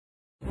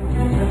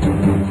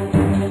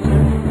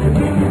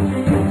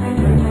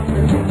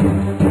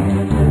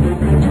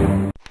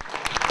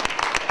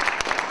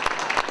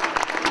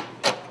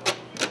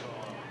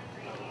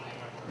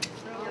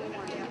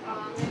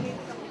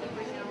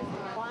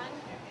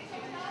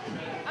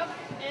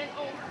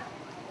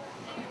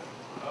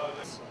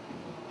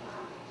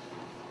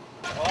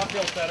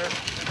feels better.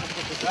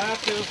 That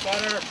feels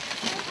better.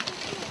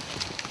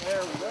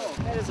 There we go.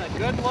 That is a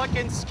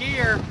good-looking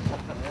skier.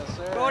 Yes,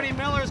 sir. Cody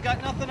Miller's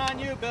got nothing on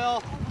you,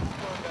 Bill.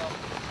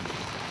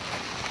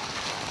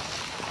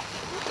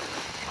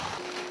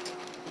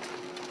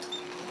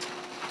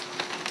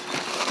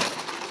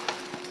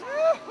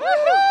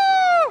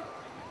 Woohoo!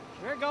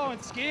 We're going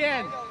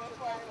skiing.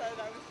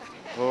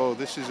 Oh,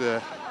 this is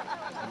a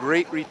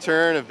great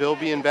return of Bill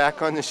being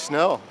back on the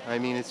snow. I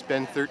mean, it's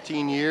been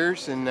 13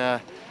 years, and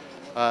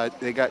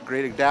they got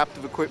great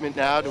adaptive equipment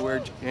now to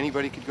where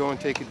anybody could go and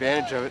take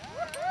advantage of it.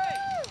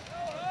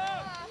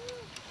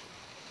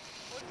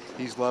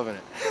 He's loving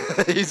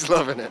it. He's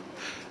loving it.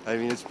 I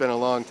mean, it's been a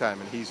long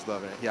time, and he's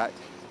loving it. Yeah,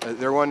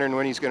 they're wondering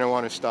when he's going to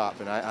want to stop,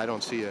 and I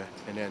don't see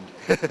an end.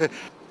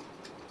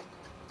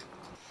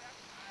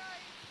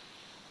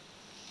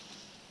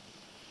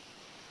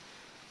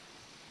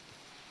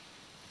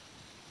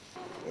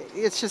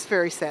 It's just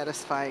very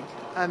satisfying.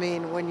 I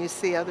mean, when you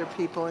see other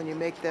people and you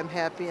make them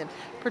happy, and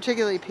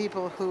particularly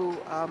people who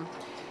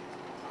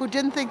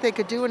didn't think they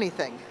could do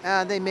anything.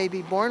 They may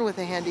be born with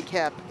a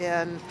handicap,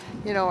 and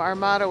you know, our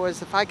motto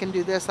is, if I can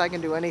do this, I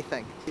can do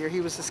anything. He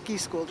was a ski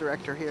school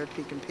director here at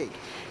Peak and Peak,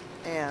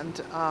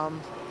 and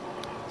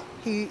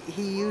he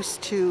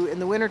used to, in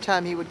the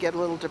wintertime, he would get a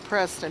little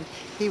depressed, and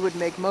he would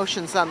make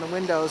motions on the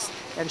windows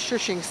and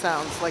shushing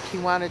sounds like he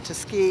wanted to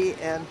ski,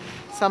 and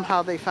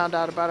somehow they found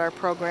out about our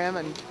program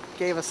and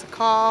gave us a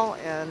call,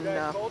 and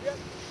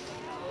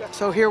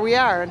so here we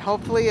are, and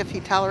hopefully if he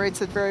tolerates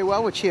it very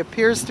well, which he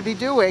appears to be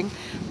doing,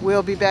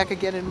 we'll be back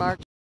again in March.